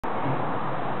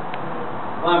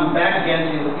I'm back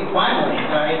again to finally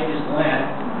introduce Glenn.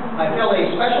 I feel a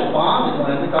special bond with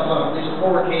Glenn because on at least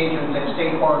 4 occasions at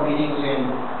state bar meetings in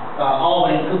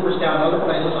Albany, Cooperstown, and other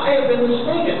places, I have been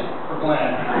mistaken for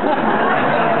Glenn.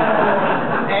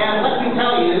 And let me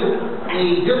tell you,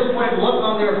 the disappointed look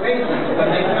on their faces when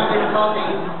they come in talking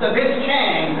to Vince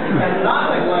Chang and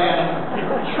not to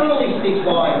Glenn truly speaks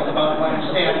volumes about Glenn's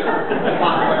stature and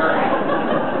popularity.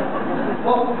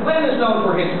 Well, Glenn is known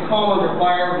for his calm under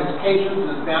fire, his patience,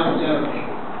 and his balanced energy.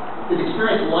 His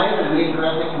experienced life in a major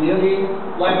ethnic community,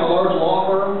 life in a large law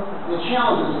firm, the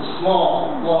challenges of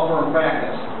small law firm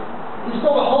practice. He's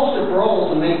filled a host of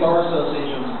roles in many bar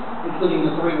associations, including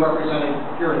the 3 represented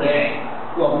here today.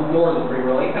 Well, more than 3,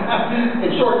 really.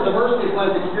 In short, the diversity of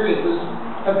Glenn's experiences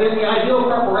have been the ideal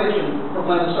preparation for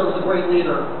Glenn to serve as a great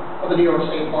leader of the New York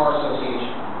State Bar Association.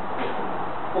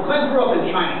 Well, Glenn grew up in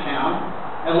Chinatown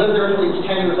and lived there until he was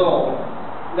 10 years old.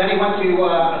 Then he went to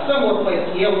a similar place,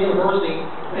 Yale University,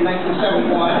 in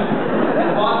 1971, and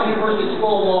the Boston University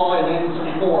School of Law in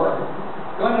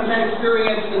 1974. Glenn has had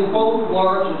experience in both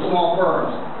large and small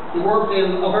firms. He worked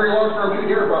in a very large firm,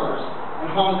 Tudor Brothers, in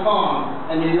Hong Kong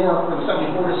and New York from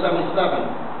 74 to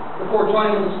 77, before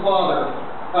joining with his father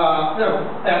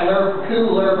at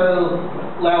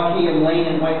Lau-Kee and Lane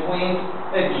in White Plains,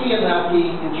 and Key and Lau-Kee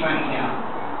in Chinatown.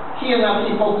 Key and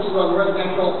Lau-Kee focuses on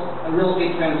residential and real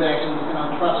estate transactions and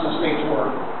on trust and estates work.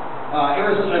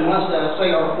 Areas which I must say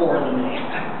are foreign to me.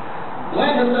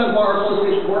 Glenn has done Bar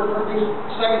Association work for at least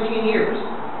 17 years.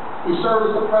 He served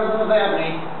as the president of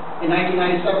AABANY in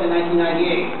 1997 and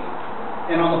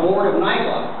 1998, and on the board of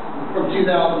NYCLA from 2000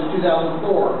 to 2004.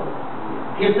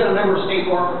 He has been a member of State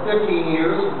Bar for 15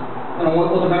 years, and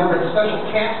was a member of the special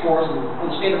task force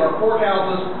on the state of our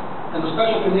courthouses and the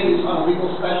special committees on legal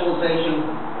specialization,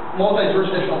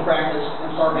 multi-jurisdictional practice,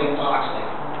 and Sarbanes-Oxley.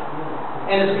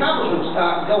 And his accomplishments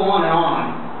go on and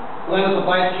on. Glenn is the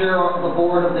vice chair of the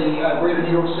board of the Greater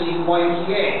New York City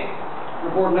YMCA,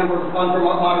 the board member of the Fund for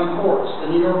Modern Courts, the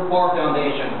New York Bar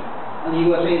Foundation, and the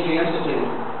USAG Institute.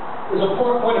 He was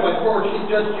appointed by former Chief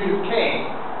Judge Judith Kaye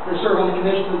to serve on the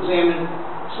commission to examine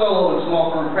solo and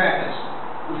small firm practice.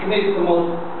 He's committed to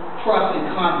promote trust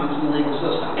and confidence in the legal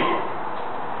system.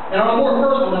 And on a more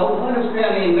personal note, Glenn has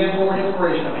been a mentor and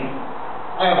inspiration to me.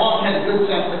 I have often had the good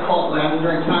sense to call Glenn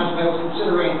during times when I was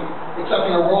considering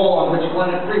accepting a role on which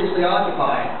Glenn had previously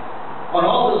occupied. On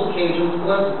all those occasions,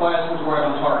 Glenn's advice was right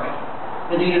on target.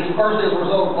 Indeed, it's partially as a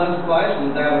result of Glenn's advice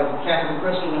and that of Catherine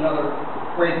Christian, another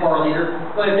great bar leader,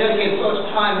 that I dedicated so much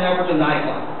time and effort to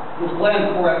NYCLA, because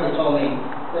Glenn correctly told me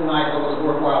that NYCLA was a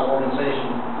worthwhile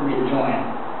organization for me to join.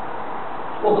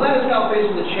 Well, Glenn is now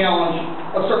facing the challenge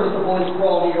of serving as the voice for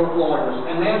all New York lawyers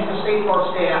and managing a state bar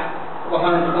staff of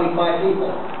 125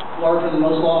 people, larger than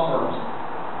most law firms.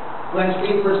 Glenn's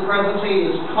theme for his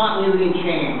presidency is continuity and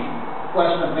change,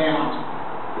 question of balance.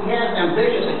 He has an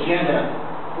ambitious agenda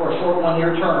for a short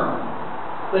 1-year term.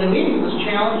 But in meeting this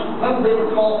challenge, Glenn was able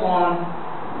to call upon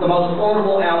the most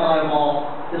formidable ally of all,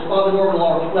 his father,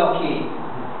 Lau-Kee,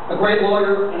 a great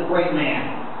lawyer and a great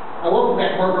man. I welcome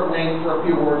back Margaret Ling for a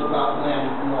few words about Glenn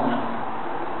and Norman.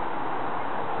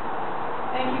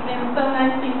 Thank you, Vince. So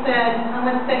nicely said. I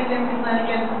want to thank Vince and Glenn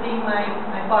again for being my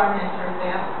bar mentors. They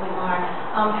absolutely are.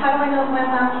 How do I know Glenn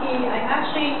Lau-Kee? I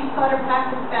actually started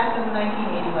practice back in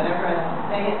 1980, whatever I have to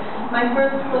say it. My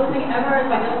first closing ever as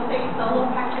a real estate solo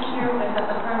practitioner was at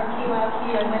the firm of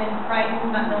Lau-Kee. I went in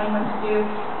frightened, not knowing what to do,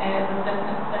 and it was just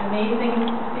amazing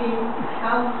to see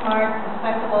how smart,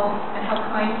 respectable, and how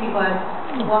kind he was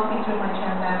to walk me through my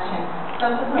transaction.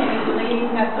 Subsequently, the ladies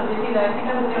got so busy that I think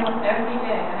I was there almost every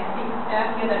day, and I see staff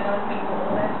here that knows me for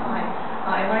all that time.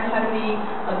 I learned how to be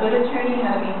a good attorney,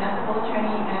 how to be an ethical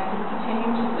attorney, and to continue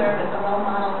to serve as a role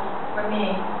model for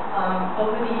me.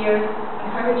 Over the years,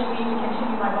 encouraged me to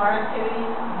continue my bar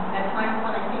activities at times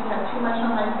when I seem to have too much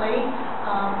on my plate,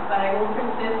 but I will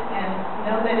persist and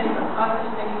know that it's a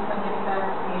positive that he's giving back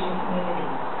to the Asian community.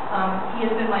 He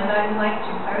has been my guiding light to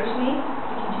encourage me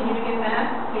to continue to give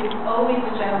back. He is always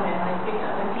a gentleman when I speak to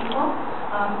other people.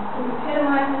 Who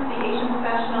epitomizes the Asian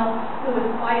professional who is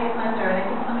quiet under, and I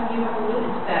think some of you have alluded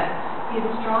to that. He is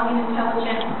strong and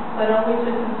intelligent, but always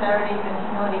with sincerity and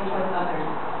humility towards others.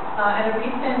 At a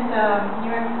recent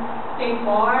New York State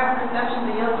Bar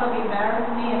reception, you'll probably embarrass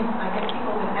me, and I guess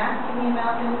people have been asking me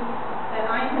about this, that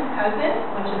I am his cousin,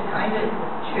 which is kind of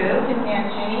true. His Aunt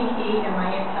Ginny, he, and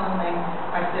my Aunt Helen Ling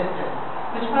are sisters,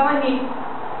 which probably means,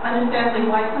 understandably,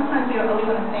 why sometimes we are always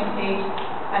on the same page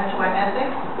as to our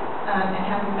ethics, and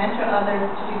how we mentor others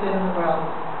to do good in the world.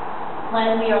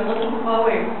 Glenn, we are looking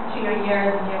forward to your year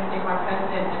as the New York State Bar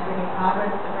President and bringing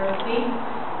progress, diversity,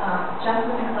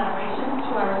 justice, and collaboration to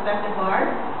our respective bars.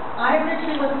 I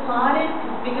originally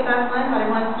speak about Glenn, but I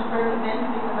wanted to defer to Vince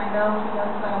because I know he knows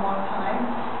Glenn a long time.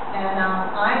 And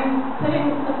I'm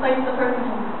putting in place the person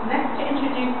who's next to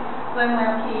introduce Glenn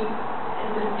Lau-Kee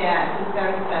is his dad, who's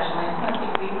very special. I just want to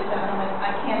speak briefly about him.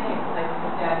 I can't take the place of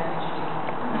his dad to introduce him.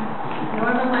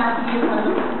 Norman Lau-Kee is one of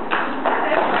the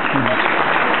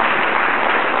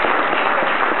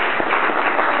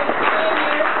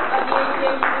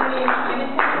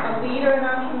a leader in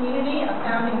our community, a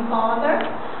founding father,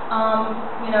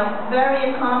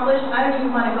 very accomplished. I don't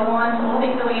even want to go on to all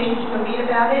the affiliations, you can read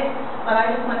about it, but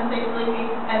I just want to say briefly,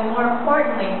 and more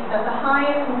importantly, that the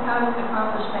highest and proudest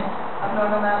accomplishment of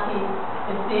Norman Lau-Kee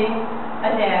is being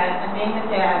a dad and being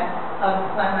the dad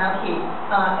of Glenn Lau-Kee.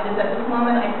 It is at this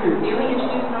moment I sincerely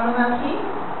introduce Norman Lau-Kee,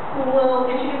 who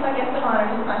will introduce our guest of honor,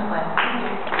 his son Glenn. Thank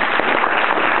you.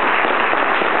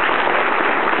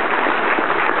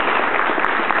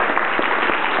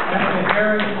 After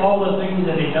hearing all the things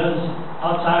that he does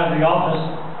outside of the office,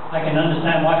 I can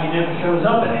understand why he never shows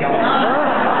up in the office.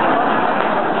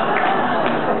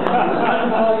 Out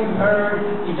of all you've heard,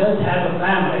 he does have a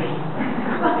family.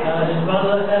 His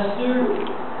mother, Esther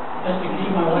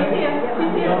Key, my wife. He's here.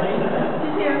 He's here.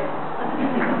 He's here.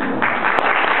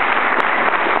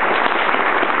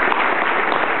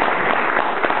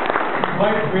 His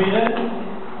wife, Rita,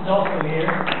 is also here.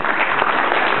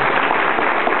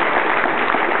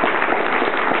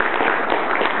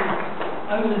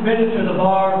 I was admitted to the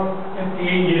bar 58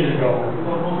 years ago,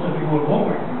 before most of you were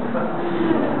born.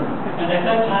 And at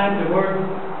that time, the word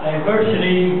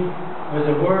diversity was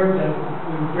a word that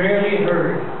we rarely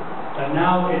heard, but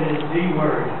now it is the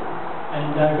word.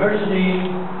 And diversity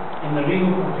in the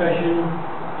legal profession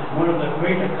is one of the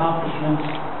great accomplishments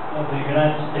of the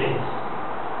United States.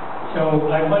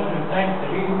 So I want to thank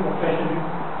the legal profession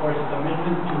for its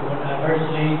commitment to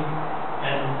diversity,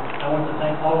 and I want to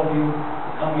thank all of you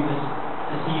for coming this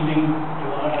evening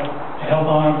to help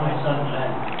honor my son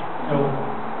Glenn. So,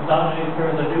 without any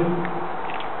further ado,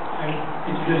 I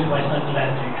introduce my son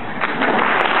Glenn to you.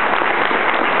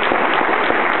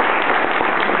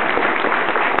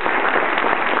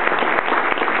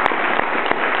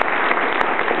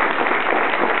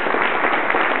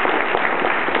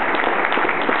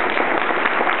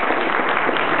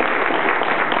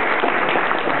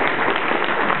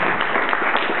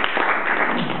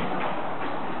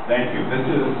 Thank you. This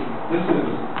is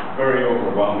very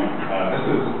overwhelming. This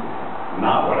is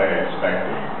not what I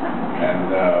expected, and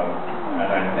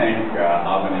I thank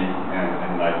AABANY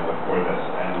and NYCLA for this.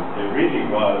 And it really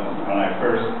was, when I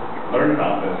first learned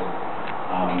about this,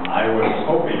 I was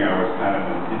hoping I was kind of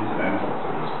an incidental to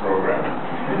this program,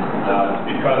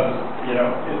 because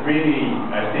it really,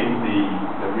 I think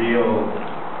the real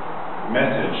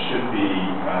message should be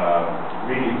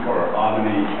really for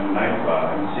AABANY and NYCLA,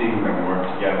 and seeing them work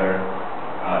together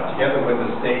with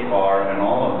the State Bar and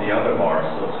all of the other bar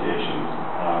associations.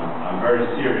 I'm very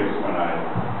serious when I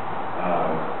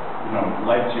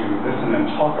like to listen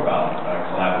and talk about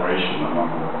collaboration among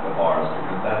the bars,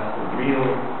 because that's the real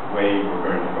way we're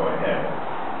going to go ahead.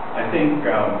 I think,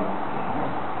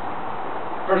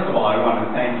 first of all, I want to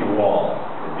thank you all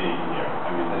for being here. I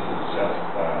mean, this is just,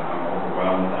 I'm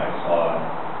overwhelmed. I saw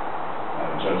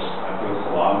Judge Abdul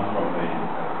Salam from the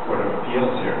Court of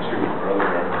Appeals here too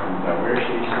earlier, and where is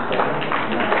she? And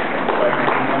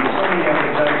so many other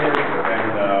judges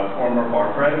and former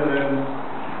bar presidents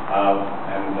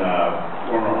and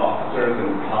former officers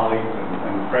and colleagues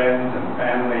and friends and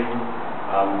family.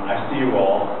 I see you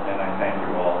all, and I thank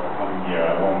you all for coming here.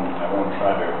 I won't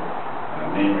try to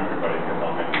name everybody because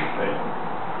I'll make a mistake,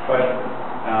 but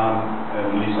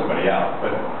and leave somebody out.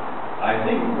 But I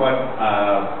think what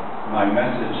my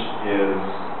message is,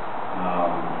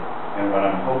 and what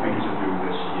I'm hoping to do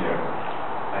this year,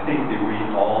 I think that we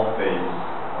all face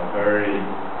a very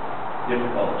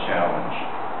difficult challenge.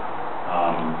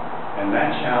 And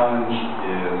that challenge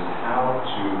is how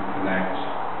to connect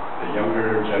the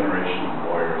younger generation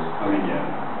of lawyers coming in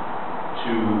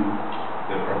to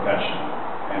the profession,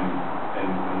 and in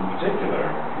particular,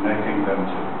 connecting them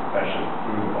to the profession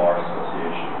through the bar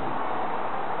association.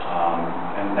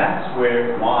 And that's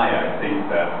why I think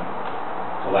that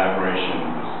collaboration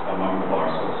among the bar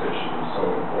association is so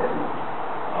important.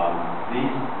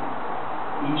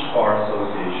 Each bar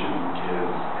association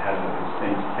has a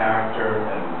distinct character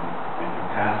and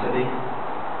capacity.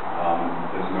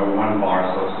 There's no one bar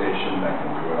association that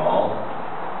can do it all.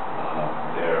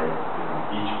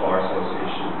 Each bar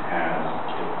association has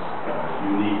its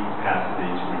unique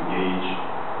capacity to engage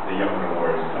the younger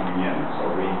lawyers coming in.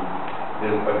 So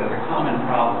but there's a common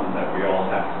problem that we all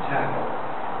have to tackle,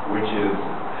 which is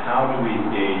how do we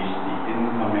engage the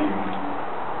incoming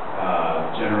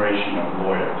generation of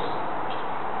lawyers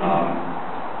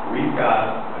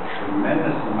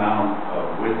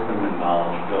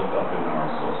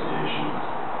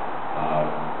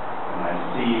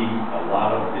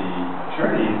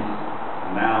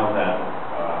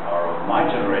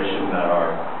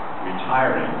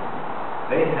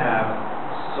they have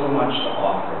so much to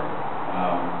offer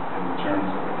in terms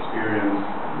of experience,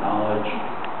 knowledge,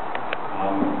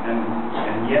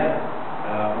 and yet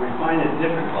we find it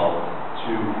difficult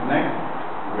to connect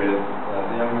with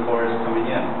the younger lawyers coming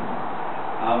in.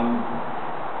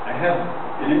 I have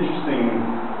an interesting,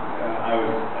 I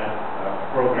was at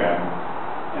a program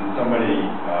and somebody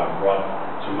brought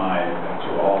to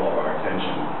all of our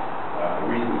attention a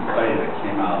recent study that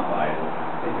came out by,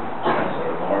 I think, Professor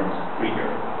Lawrence Krieger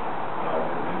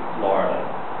in Florida.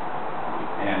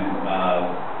 And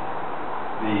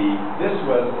this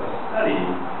was a study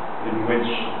in which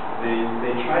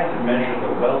they tried to measure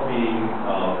the well-being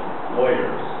of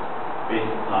lawyers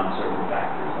based upon certain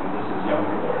factors, and this is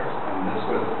younger lawyers. And this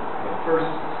was the first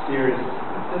serious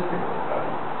statistical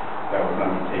study that was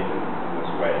undertaken in this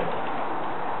way.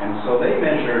 And so they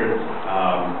measured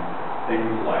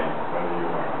things like whether you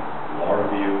are in law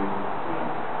review,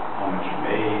 how much you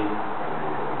made, whether you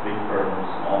were a big firm,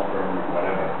 small firm, or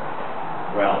whatever.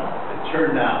 Well, it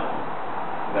turned out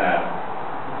that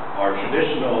our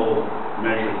traditional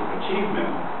measures of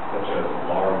achievement, such as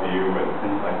law review and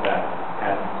things like that,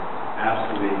 had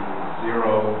absolutely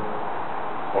zero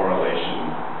correlation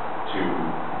to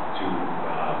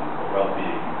the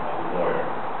well-being of a lawyer.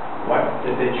 What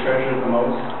did they treasure the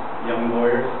most, young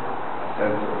lawyers? A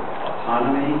sense of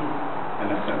autonomy and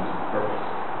a sense of purpose.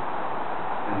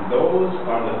 And those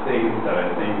are the things that I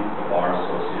think the Bar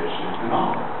Association can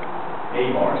offer, a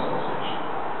Bar Association.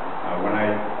 When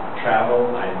I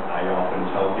travel, I often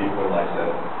tell people, I said,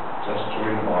 just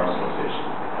join the Bar Association.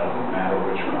 It doesn't matter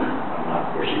which one. I'm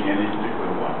not pushing any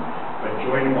particular one, but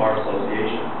join the Bar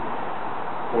Association.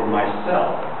 For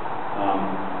myself,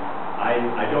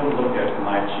 I don't look at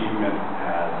my achievement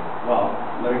as, well,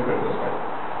 let me put it this way.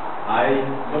 I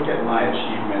look at my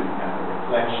achievement as a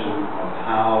reflection of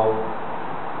how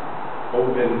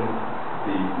open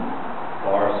the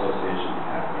Bar Association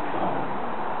has become.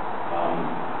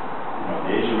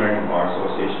 The Asian American Bar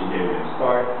Association gave me a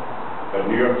start, but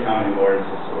New York County Lawyers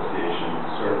Association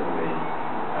certainly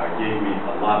gave me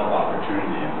a lot of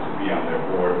opportunity, and to be on their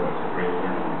board was a great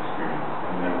learning experience.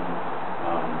 And then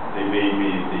they made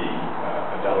me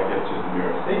a delegate to the New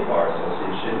York State Bar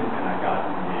Association, and I got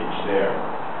engaged there.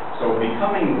 So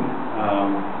becoming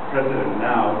president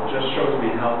now just shows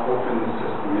me how open the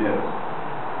system is.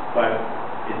 But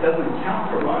it doesn't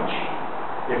count for much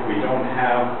if we don't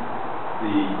have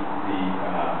the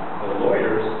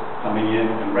lawyers coming in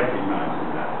and recognizing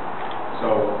that.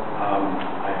 So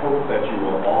I hope that you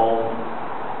will all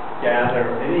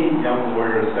gather any young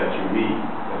lawyers that you meet,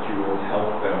 that you will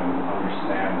help them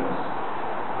understand this.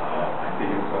 I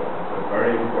think it's a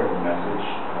very important message.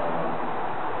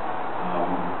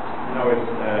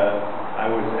 I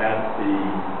was at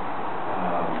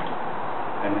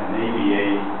an ABA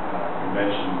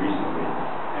convention recently,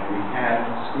 and we had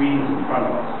screens in front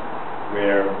of us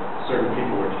where certain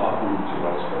people were talking to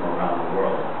us from around the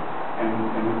world.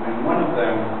 And one of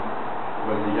them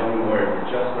was a young lawyer who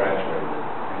just graduated,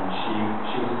 and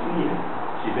she was pleading.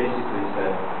 She basically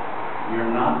said,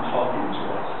 "You're not talking to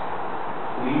us.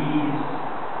 Please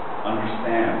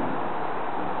understand,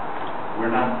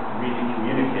 we're not really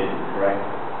communicating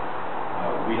correctly.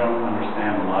 We don't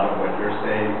understand a lot of what you're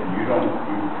saying, and you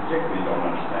particularly don't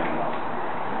understand us."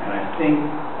 And I think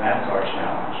that's our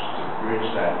challenge, to bridge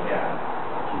that gap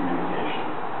of communication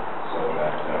so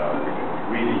that we can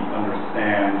really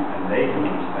understand and they can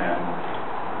understand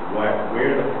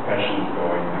where the profession is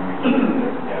going, and we can get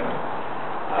there together.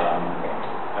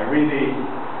 I really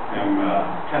am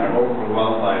kind of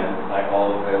overwhelmed by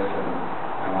all of this, and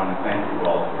I want to thank you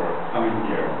all for coming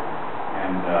here.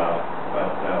 And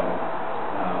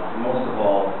most of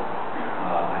all,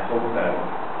 I hope that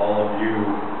all of you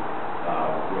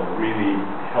will really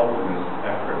help in this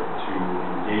effort to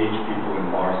engage people in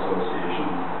Bar Association.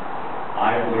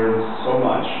 I've learned so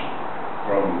much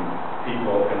from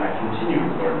people, and I continue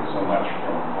to learn so much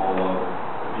from all of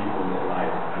the people that I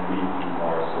meet in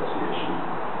Bar Association.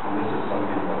 And this is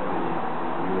something that the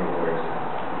newer lawyers have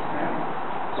to understand.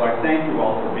 So I thank you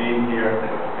all for being here.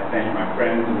 I thank my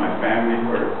friends and my family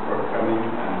for coming,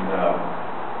 and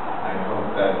I hope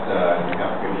that you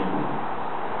have a good evening.